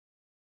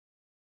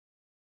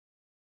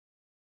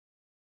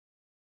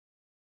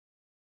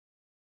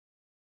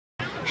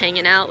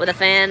hanging out with a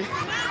fan.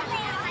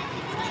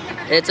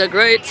 It's a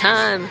great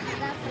time.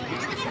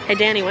 Hey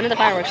Danny, when are the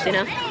fireworks, do you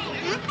know?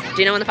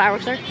 Do you know when the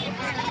fireworks are?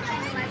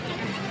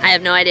 I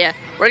have no idea.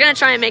 We're gonna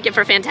try and make it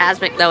for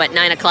Fantasmic though at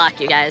 9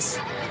 o'clock, you guys.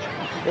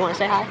 You wanna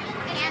say hi?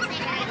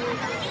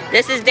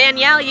 This is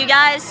Danielle, you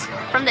guys,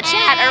 from the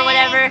chat or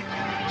whatever.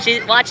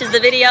 She watches the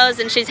videos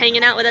and she's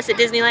hanging out with us at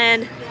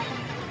Disneyland.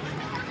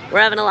 We're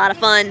having a lot of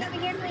fun,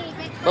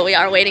 but we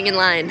are waiting in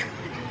line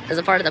as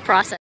a part of the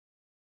process.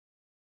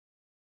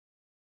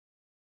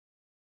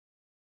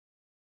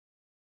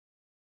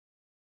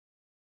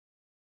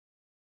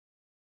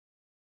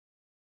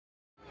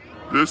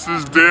 This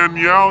is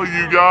Danielle,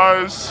 you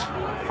guys,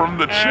 from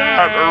the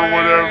chat or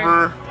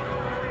whatever.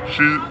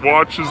 She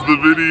watches the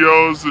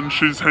videos and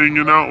she's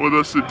hanging out with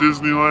us at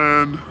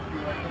Disneyland.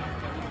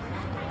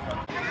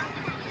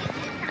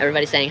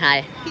 Everybody's saying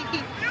hi.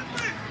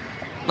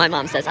 My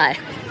mom says hi.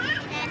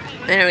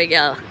 There we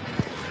go.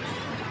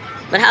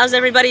 But how's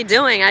everybody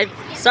doing? I'm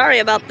sorry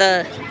about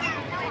the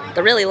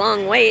really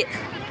long wait.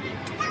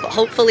 But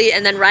hopefully,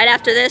 and then right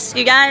after this,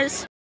 you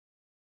guys.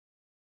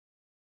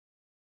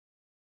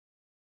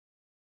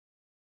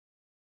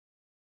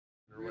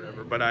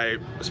 But I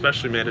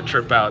especially made a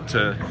trip out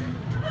to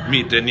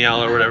meet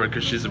Danielle or whatever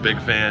because she's a big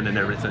fan and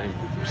everything.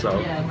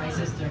 So. Yeah, my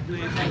sister.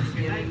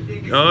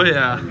 Thanksgiving. Oh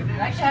yeah.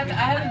 Actually, I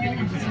haven't been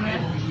to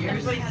Disneyland in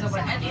years, so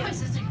but I think my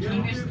sister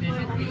came here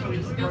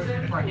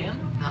specifically for him.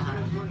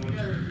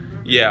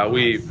 Yeah,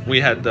 we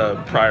had the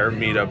prior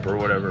meetup or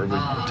whatever. We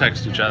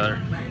text each other.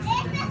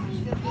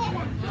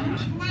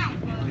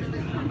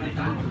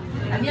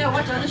 And yeah, I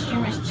watch other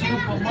streamers too,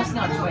 but mostly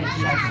on Twitch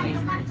actually.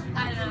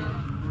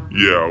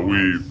 Yeah,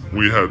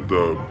 we had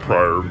the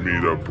prior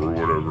meetup or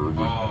whatever.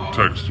 We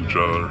text each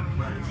other.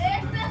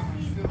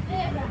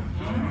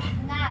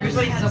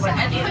 So but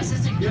I think my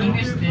sister came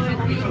here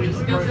specifically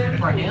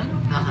for him.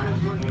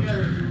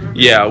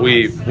 Yeah,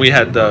 we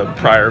had the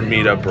prior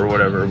meetup or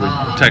whatever. We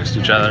text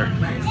each other.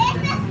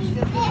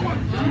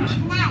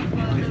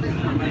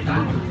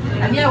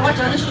 And yeah, I watch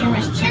other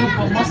streamers too,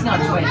 but mostly on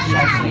Twitch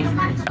actually.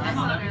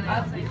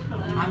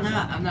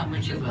 I'm not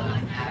much of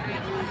a.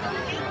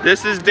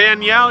 This is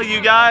Danielle,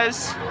 you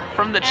guys,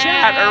 from the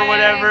chat or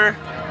whatever.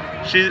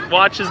 She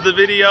watches the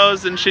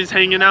videos and she's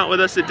hanging out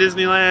with us at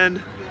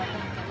Disneyland.